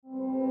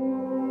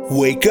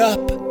Wake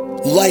up.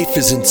 Life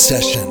is in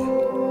session,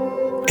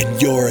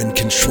 and you're in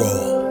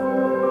control.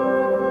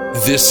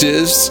 This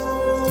is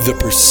The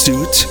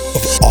Pursuit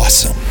of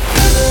Awesome.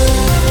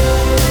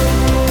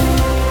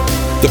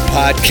 The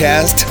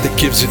podcast that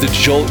gives you the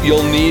jolt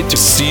you'll need to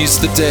seize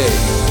the day,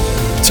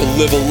 to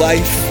live a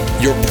life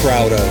you're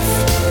proud of.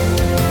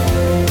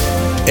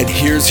 And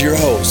here's your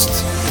host,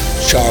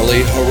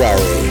 Charlie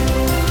Harari.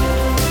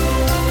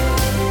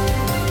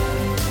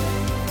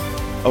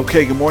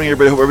 Okay, good morning,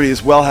 everybody. Hope everybody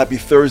is well. Happy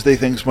Thursday.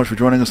 Thanks so much for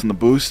joining us on The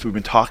Boost. We've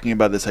been talking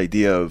about this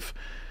idea of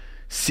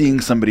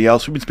seeing somebody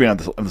else. We've been speaking on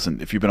this. Listen,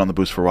 if you've been on The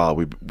Boost for a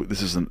while,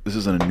 this isn't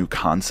a new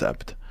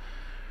concept.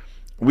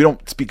 We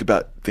don't speak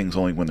about things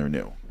only when they're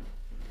new.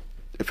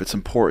 If it's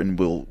important,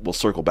 we'll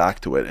circle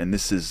back to it. And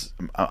this is,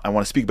 I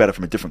want to speak about it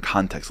from a different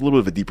context, a little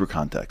bit of a deeper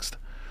context.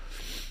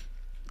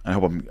 I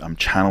hope I'm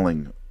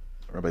channeling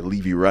Rabbi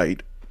Levi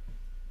right.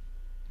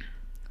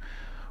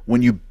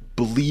 When you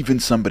believe in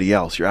somebody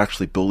else, you're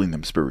actually building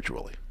them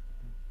spiritually.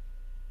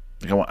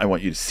 Like I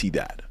want you to see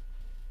that.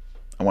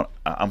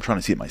 I'm trying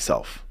to see it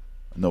myself.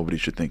 Nobody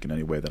should think in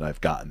any way that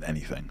I've gotten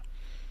anything.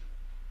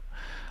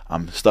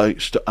 I'm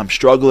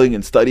struggling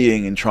and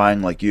studying and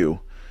trying like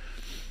you.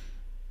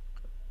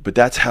 But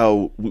that's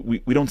how we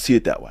don't see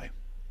it that way,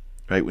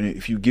 right?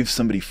 If you give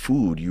somebody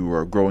food, you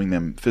are growing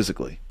them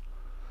physically.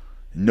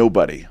 No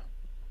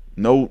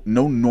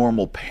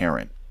normal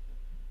parent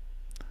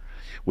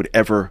would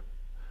ever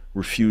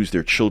refuse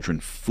their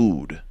children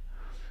food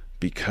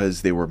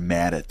because they were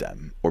mad at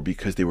them or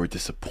because they were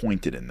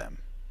disappointed in them.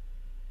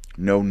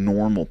 No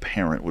normal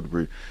parent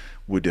would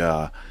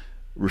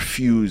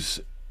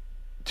refuse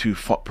to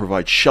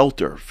provide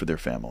shelter for their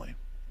family.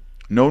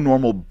 No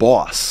normal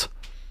boss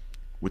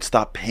would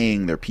stop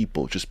paying their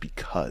people just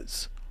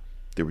because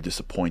they were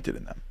disappointed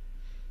in them.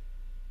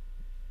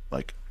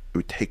 Like, it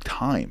would take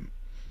time.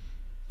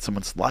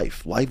 Someone's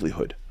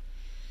livelihood.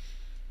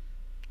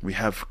 We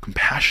have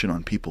compassion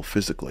on people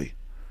physically.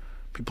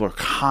 People are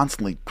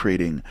constantly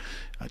creating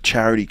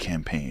charity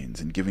campaigns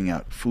and giving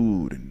out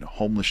food and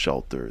homeless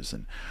shelters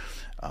and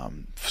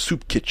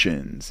soup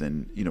kitchens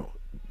and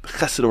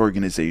chesed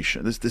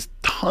organization. There's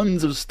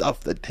tons of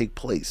stuff that take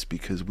place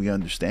because we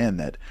understand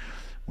that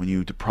when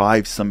you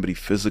deprive somebody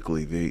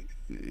physically,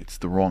 it's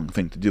the wrong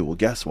thing to do. Well,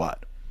 guess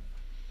what?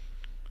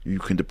 You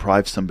can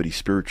deprive somebody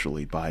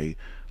spiritually by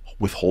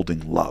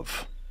withholding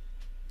love,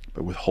 by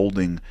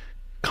withholding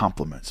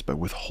compliments, by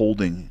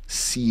withholding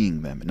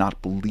seeing them and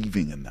not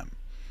believing in them.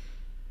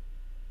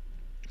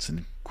 It's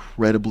an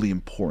incredibly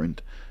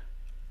important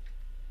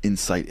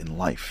insight in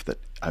life that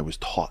I was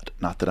taught,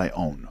 not that I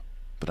own,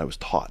 but I was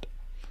taught.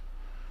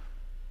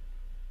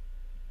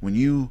 When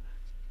you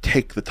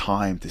take the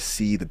time to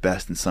see the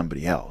best in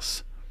somebody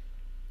else,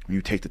 when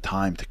you take the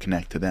time to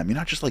connect to them, you're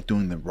not just like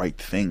doing the right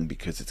thing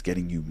because it's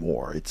getting you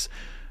more.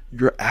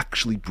 You're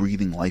actually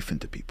breathing life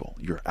into people.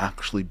 You're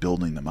actually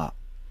building them up.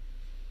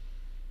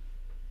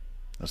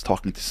 I was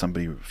talking to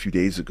somebody a few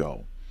days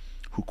ago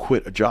who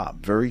quit a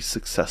job, very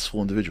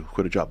successful individual who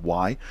quit a job.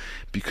 Why?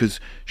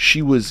 Because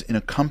she was in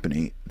a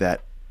company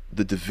that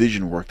the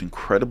division worked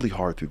incredibly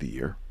hard through the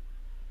year.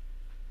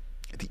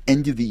 At the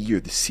end of the year,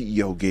 the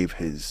CEO gave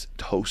his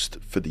toast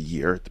for the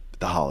year at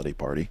the holiday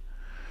party.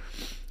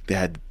 They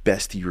had the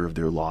best year of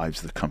their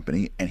lives, the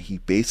company, and he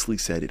basically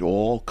said it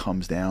all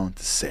comes down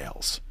to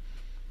sales,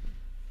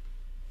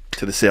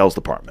 to the sales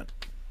department.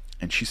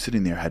 And she's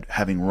sitting there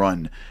having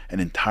run an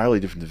entirely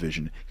different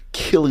division,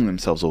 killing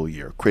themselves all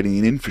year, creating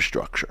an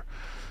infrastructure,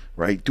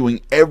 right?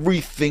 Doing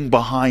everything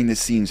behind the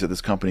scenes so this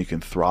company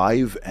can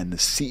thrive. And the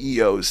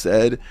CEO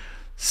said,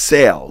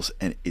 sales.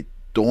 And it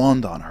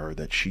dawned on her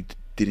that she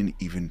didn't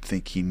even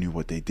think he knew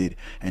what they did.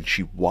 And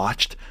she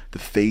watched the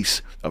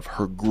face of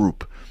her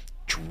group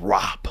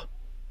drop.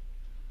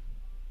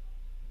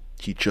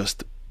 He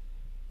just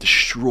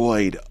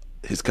destroyed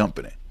his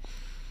company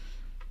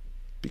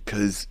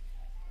because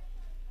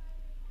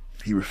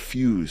he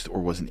refused or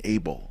wasn't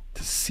able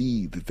to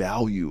see the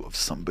value of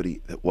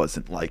somebody that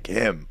wasn't like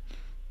him.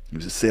 He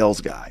was a sales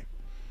guy.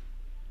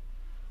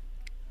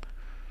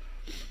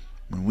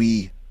 When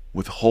we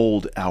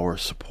withhold our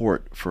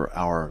support for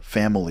our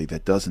family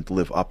that doesn't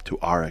live up to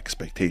our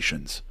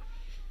expectations,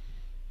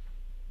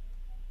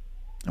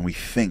 and we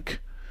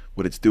think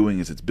what it's doing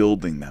is it's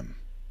building them,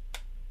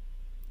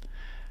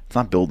 it's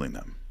not building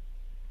them.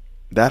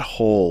 That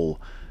whole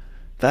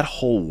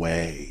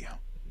way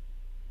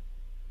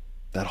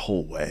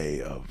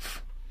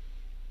of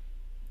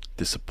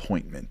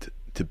disappointment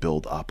to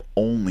build up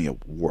only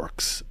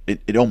works.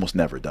 It almost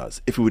never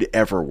does. If it would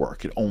ever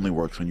work, it only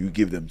works when you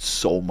give them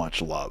so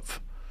much love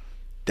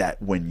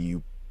that when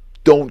you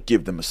don't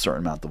give them a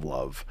certain amount of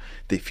love,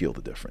 they feel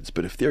the difference.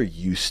 But if they're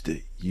used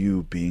to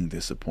you being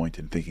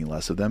disappointed and thinking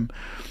less of them,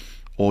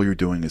 all you're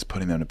doing is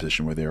putting them in a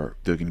position where they're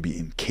going to be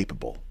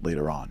incapable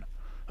later on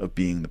of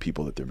being the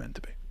people that they're meant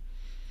to be.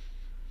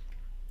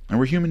 And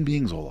we're human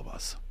beings, all of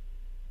us.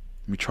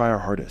 We try our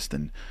hardest,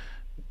 and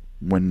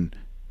when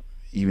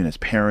even as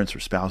parents or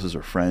spouses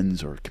or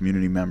friends or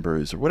community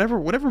members or whatever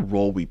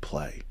role we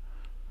play,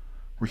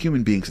 We're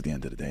human beings at the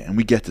end of the day, and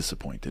we get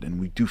disappointed, and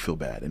we do feel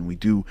bad, and we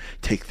do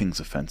take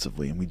things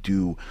offensively, and we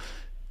do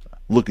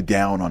look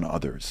down on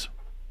others,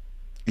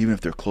 even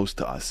if they're close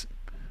to us.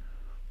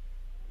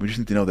 We just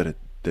need to know that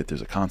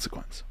there's a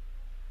consequence.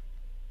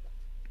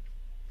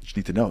 You just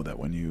need to know that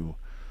when you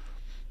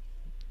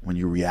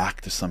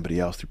react to somebody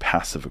else through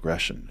passive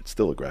aggression, it's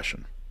still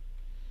aggression.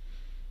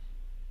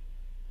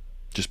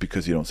 Just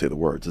because you don't say the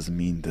words doesn't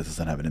mean that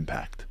doesn't have an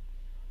impact.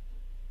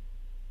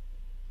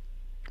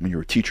 When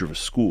you're a teacher of a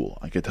school,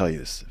 I can tell you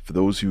this, for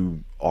those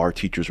who are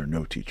teachers or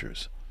no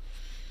teachers,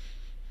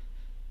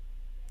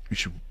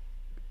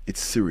 it's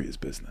serious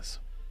business.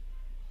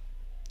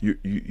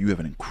 You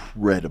have an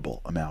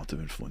incredible amount of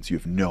influence. You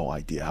have no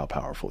idea how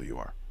powerful you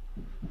are.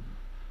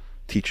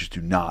 Teachers do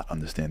not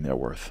understand their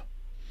worth.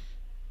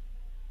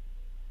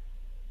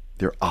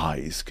 Their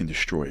eyes can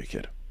destroy a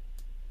kid.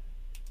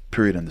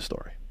 Period, end of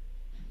story.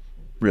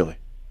 Really.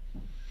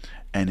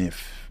 And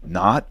if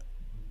not,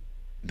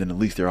 then at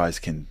least their eyes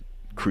can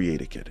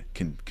create a kid,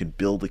 can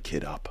build a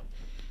kid up.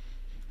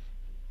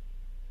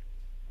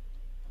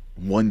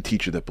 One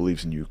teacher that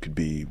believes in you could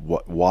be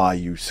why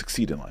you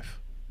succeed in life,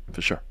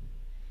 for sure.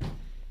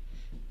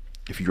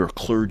 If you're a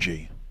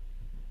clergy,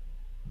 I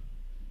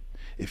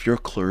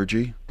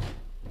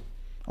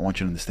want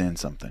you to understand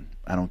something.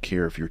 I don't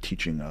care if you're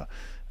teaching a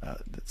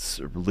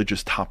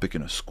religious topic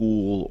in a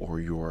school, or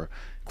you're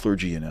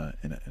clergy in a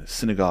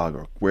synagogue,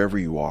 or wherever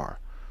you are.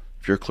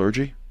 If you're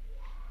clergy,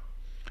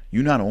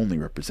 you not only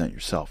represent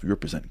yourself, you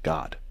represent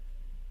God.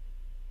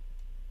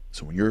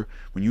 So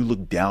when you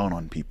look down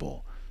on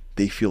people,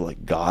 they feel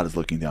like God is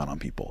looking down on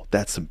people.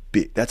 That's a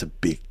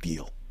big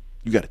deal.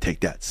 You got to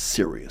take that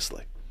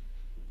seriously.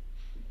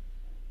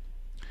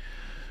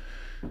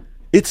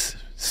 It's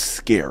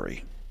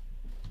scary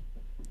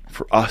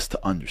for us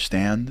to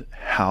understand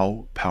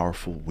how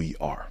powerful we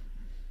are.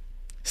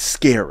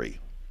 Scary.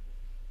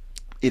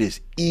 It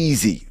is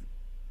easy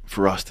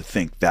for us to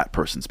think that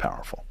person's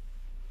powerful.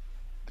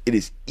 It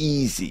is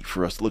easy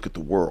for us to look at the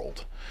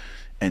world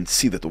and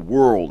see that the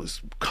world is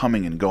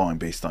coming and going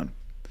based on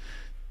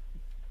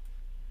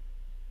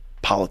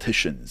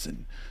politicians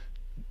and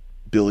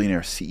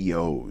billionaire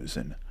CEOs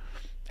and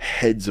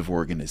heads of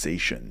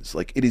organizations.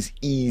 Like, it is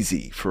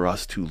easy for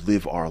us to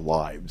live our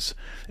lives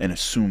and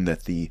assume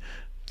that the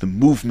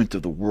movement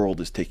of the world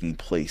is taking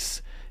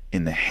place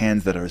in the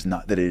hands that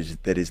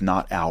is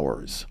not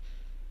ours.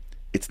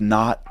 It's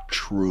not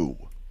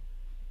true.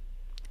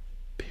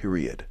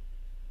 Period.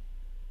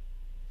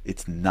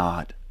 It's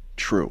not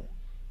true.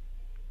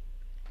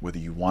 Whether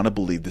you want to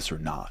believe this or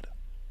not,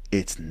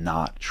 it's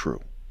not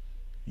true.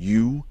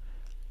 You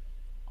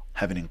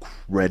have an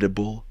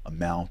incredible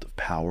amount of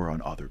power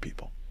on other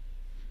people.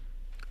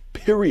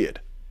 Period.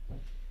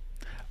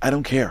 I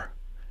don't care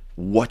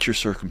what your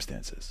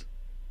circumstances.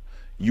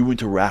 You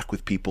interact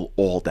with people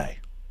all day.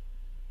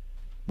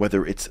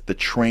 Whether it's the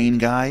train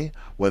guy,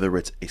 whether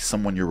it's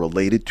someone you're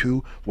related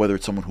to, whether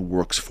it's someone who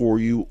works for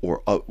you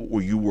or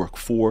you work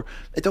for,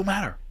 it don't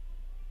matter.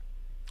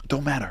 It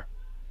don't matter.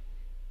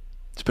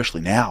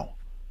 Especially now.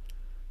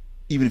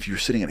 Even if you're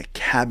sitting in a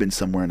cabin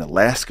somewhere in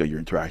Alaska, you're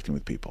interacting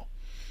with people.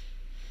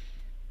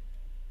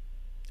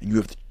 And you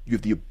have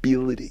the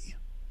ability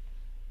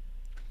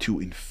to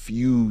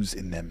infuse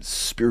in them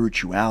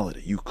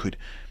spirituality. You're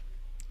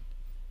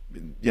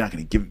not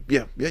going to give,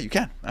 yeah, you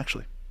can,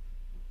 actually.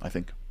 I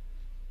think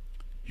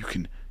you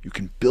can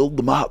build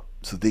them up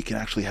so they can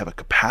actually have a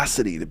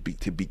capacity to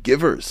be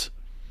givers,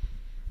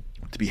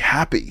 to be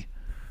happy,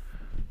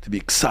 to be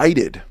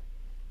excited.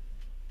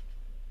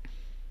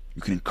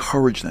 You can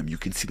encourage them. You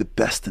can see the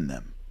best in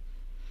them.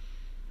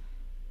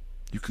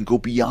 You can go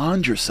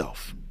beyond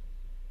yourself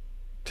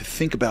to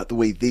think about the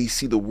way they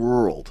see the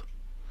world.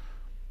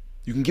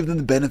 You can give them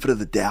the benefit of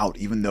the doubt,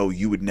 even though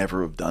you would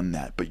never have done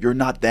that. But you're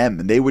not them,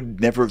 and they would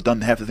never have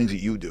done half the things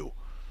that you do.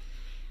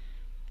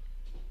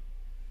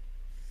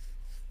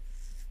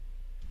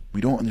 We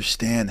don't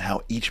understand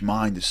how each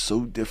mind is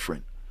so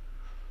different.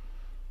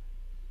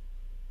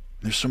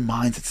 There's some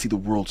minds that see the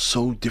world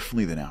so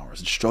differently than ours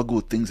and struggle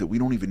with things that we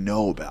don't even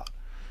know about.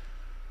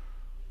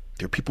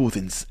 There are people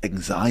with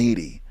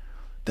anxiety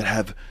that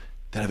have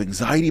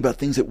anxiety about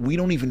things that we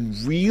don't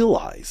even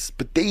realize,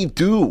 but they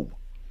do.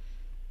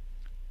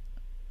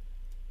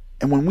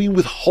 And when we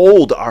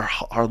withhold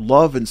our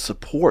love and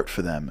support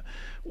for them,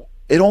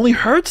 it only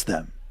hurts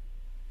them.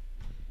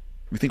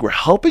 We think we're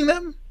helping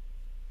them.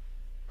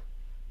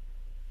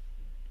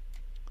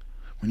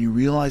 When you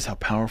realize how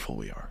powerful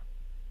we are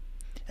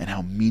and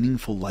how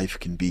meaningful life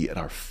can be at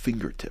our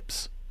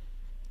fingertips,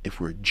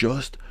 if we're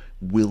just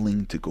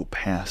willing to go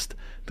past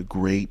the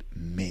great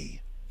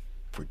me,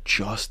 if we're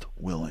just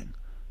willing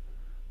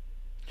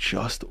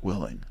to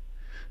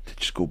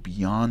just go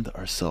beyond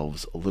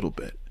ourselves a little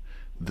bit,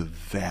 the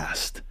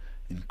vast,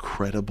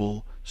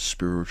 incredible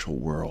spiritual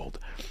world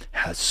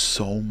has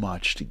so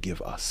much to give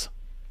us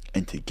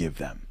and to give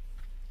them.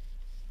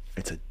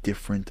 It's a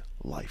different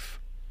life.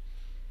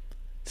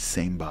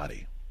 Same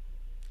body,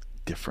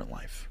 different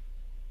life.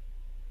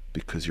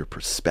 Because your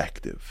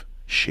perspective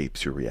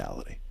shapes your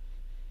reality.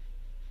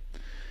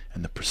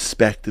 And the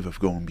perspective of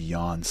going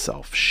beyond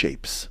self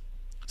shapes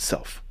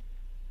self.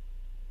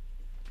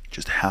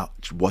 Just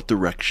what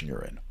direction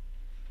you're in.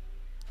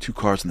 2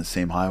 cars on the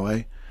same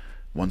highway,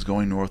 one's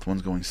going north,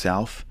 one's going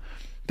south.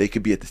 They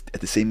could be at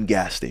the same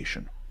gas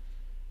station.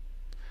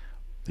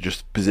 They're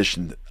just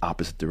positioned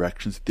opposite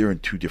directions. They're in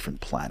 2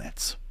 different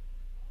planets.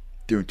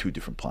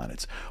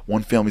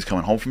 One family's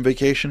coming home from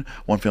vacation,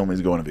 one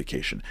family's going on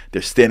vacation.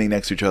 They're standing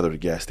next to each other at a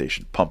gas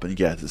station, pumping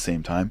gas at the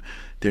same time.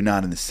 They're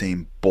not in the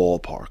same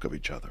ballpark of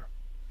each other.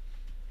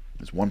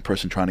 There's one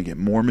person trying to get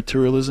more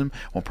materialism,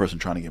 one person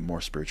trying to get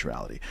more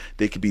spirituality.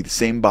 They could be the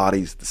same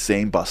bodies, the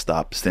same bus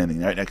stop, standing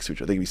right next to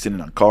each other. They could be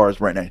sitting on cars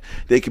right next.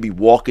 They could be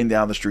walking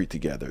down the street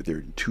together. They're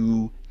in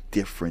 2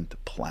 different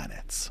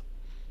planets.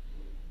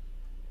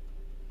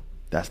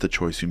 That's the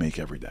choice you make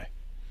every day.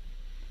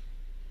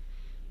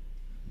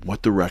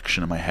 What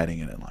direction am I heading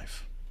in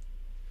life?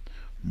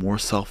 More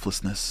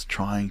selflessness,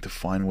 trying to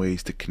find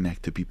ways to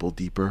connect to people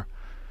deeper,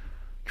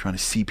 trying to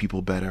see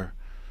people better,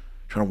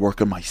 trying to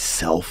work on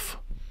myself,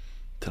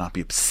 to not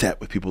be upset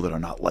with people that are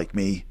not like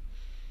me?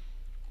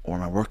 Or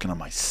am I working on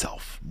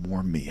myself,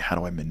 more me? How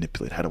do I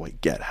manipulate? How do I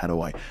get? How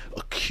do I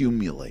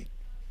accumulate?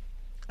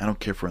 I don't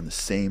care if we're in the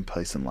same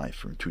place in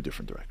life or in 2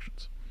 different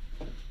directions.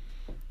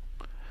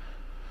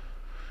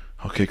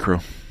 Okay, crew.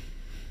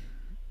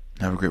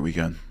 Have a great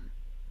weekend.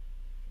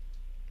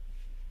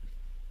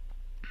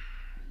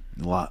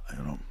 A lot,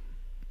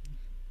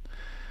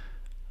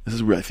 This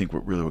is I think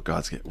what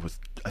God's getting.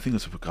 I think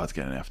this is what God's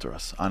getting after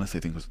us. Honestly,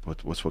 I think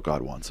what's what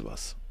God wants of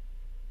us.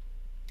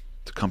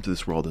 To come to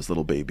this world as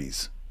little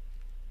babies,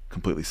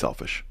 completely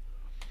selfish,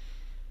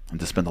 and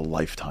to spend a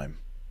lifetime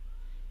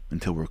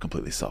until we're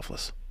completely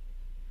selfless.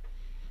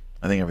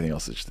 I think everything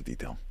else is just a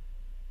detail.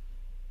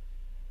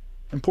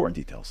 Important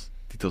details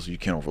you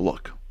can't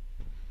overlook.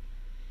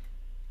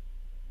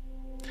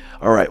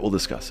 All right, we'll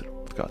discuss it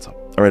with God's help.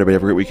 All right, everybody,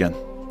 have a great weekend.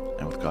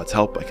 And with God's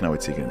help, I cannot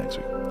wait to see you again next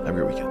week. Have a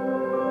great weekend.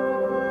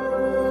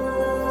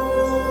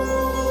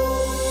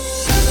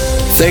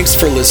 Thanks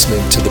for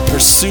listening to The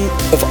Pursuit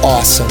of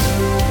Awesome.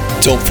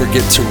 Don't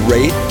forget to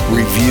rate,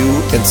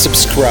 review, and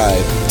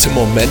subscribe to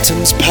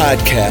Momentum's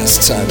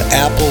podcasts on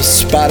Apple,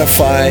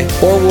 Spotify,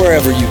 or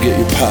wherever you get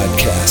your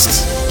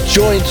podcasts.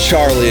 Join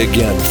Charlie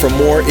again for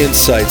more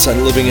insights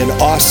on living an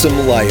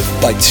awesome life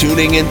by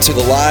tuning into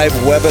the live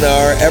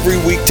webinar every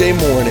weekday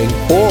morning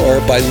or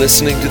by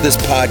listening to this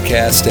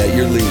podcast at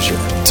your leisure.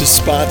 To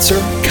sponsor,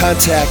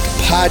 contact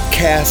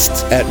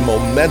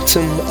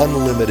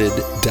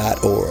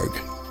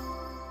podcasts@momentumunlimited.org.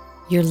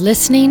 You're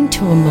listening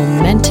to a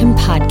Momentum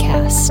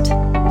podcast.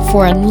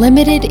 For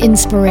unlimited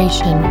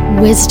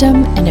inspiration,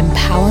 wisdom, and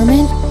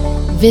empowerment,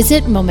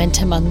 visit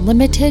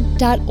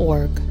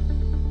momentumunlimited.org.